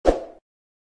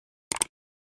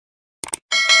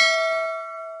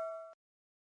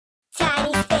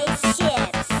Tiny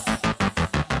spaceships.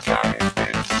 Tiny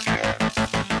spaceships.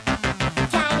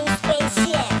 Tiny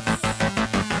spaceships.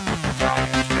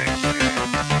 Tiny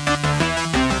spaceships.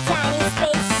 Tiny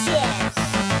spaceships.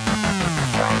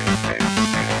 Tiny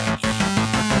spaceships.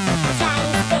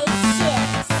 Tiny spaceships.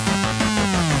 Tiny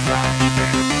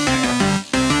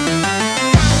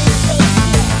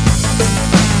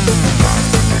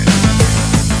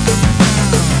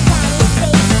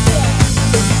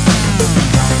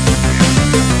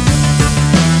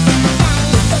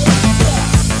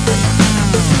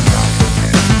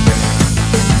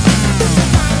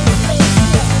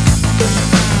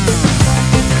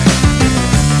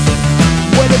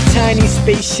Tiny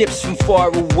spaceships from far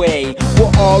away.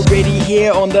 We're already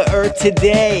here on the earth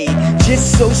today.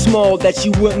 Just so small that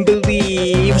you wouldn't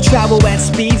believe. Travel at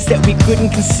speeds that we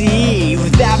couldn't conceive.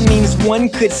 That means one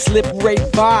could slip right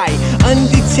by,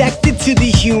 undetected to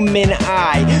the human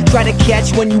eye. Try to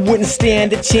catch one, you wouldn't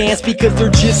stand a chance, because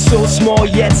they're just so small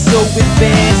yet so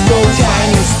advanced. Those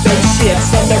tiny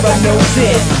spaceships under our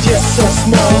noses, just so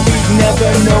small we'd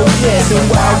never notice. And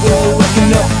while we're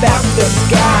looking up at the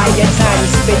sky, a tiny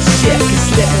spaceship can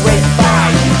slip right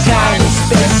by. Tiny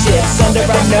spaceships under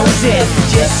our noses,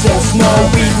 just so small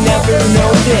we'd never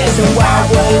notice. And while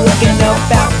we're looking up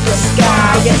at the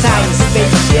sky, a tiny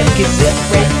spaceship can zip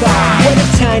right by. What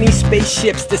if tiny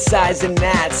spaceships the size of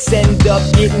gnats end up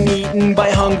getting eaten by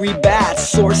hungry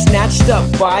bats, or snatched up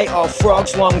by a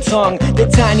frog's long tongue? The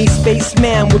tiny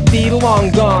spaceman would be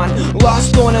long gone,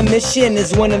 lost on a mission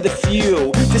as one of the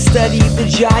few to study the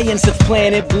giants of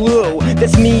planet Blue.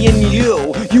 That's me and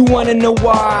you. You wanna know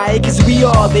why? Cause we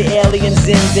are the aliens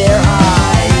in their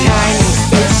eyes. Tiny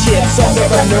spaceships under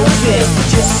our noses,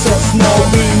 just so small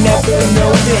we never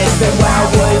notice. But while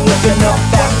we're looking up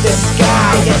at the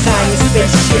sky, a tiny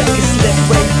spaceship can slip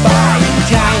right by.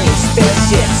 Tiny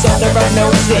spaceships under our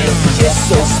noses, just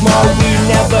so small we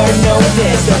never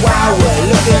notice. And while we're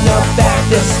looking up at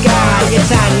the sky, a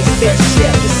tiny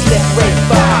spaceship can slip right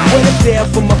by. What if they're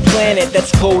from a planet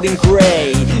that's cold and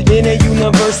gray, in a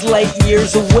universe light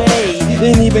years away?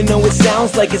 And even though it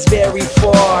sounds like it's very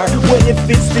far, what if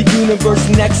it's the universe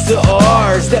next to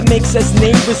ours that makes us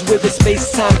neighbors with a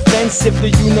space-time fence? If the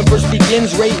universe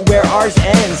begins right where ours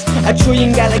ends, a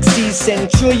trillion galaxies and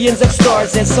trillions of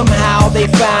stars, and somehow they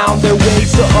found their way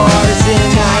to ours. In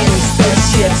tiny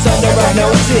spaceships under our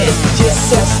noses,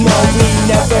 just so small we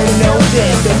never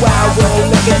noticed. And while we're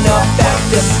looking up at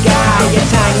the sky, a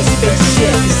tiny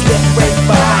spaceship can slip right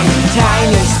by.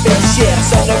 Tiny spaceships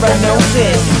under our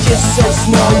noses, just so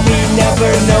small we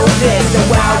never noticed. And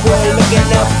while we're looking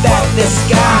up at the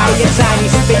sky, a tiny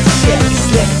spaceship can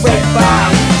slip right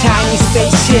by. Tiny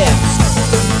spaceships.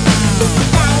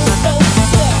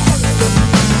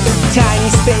 Tiny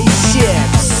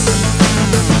spaceships.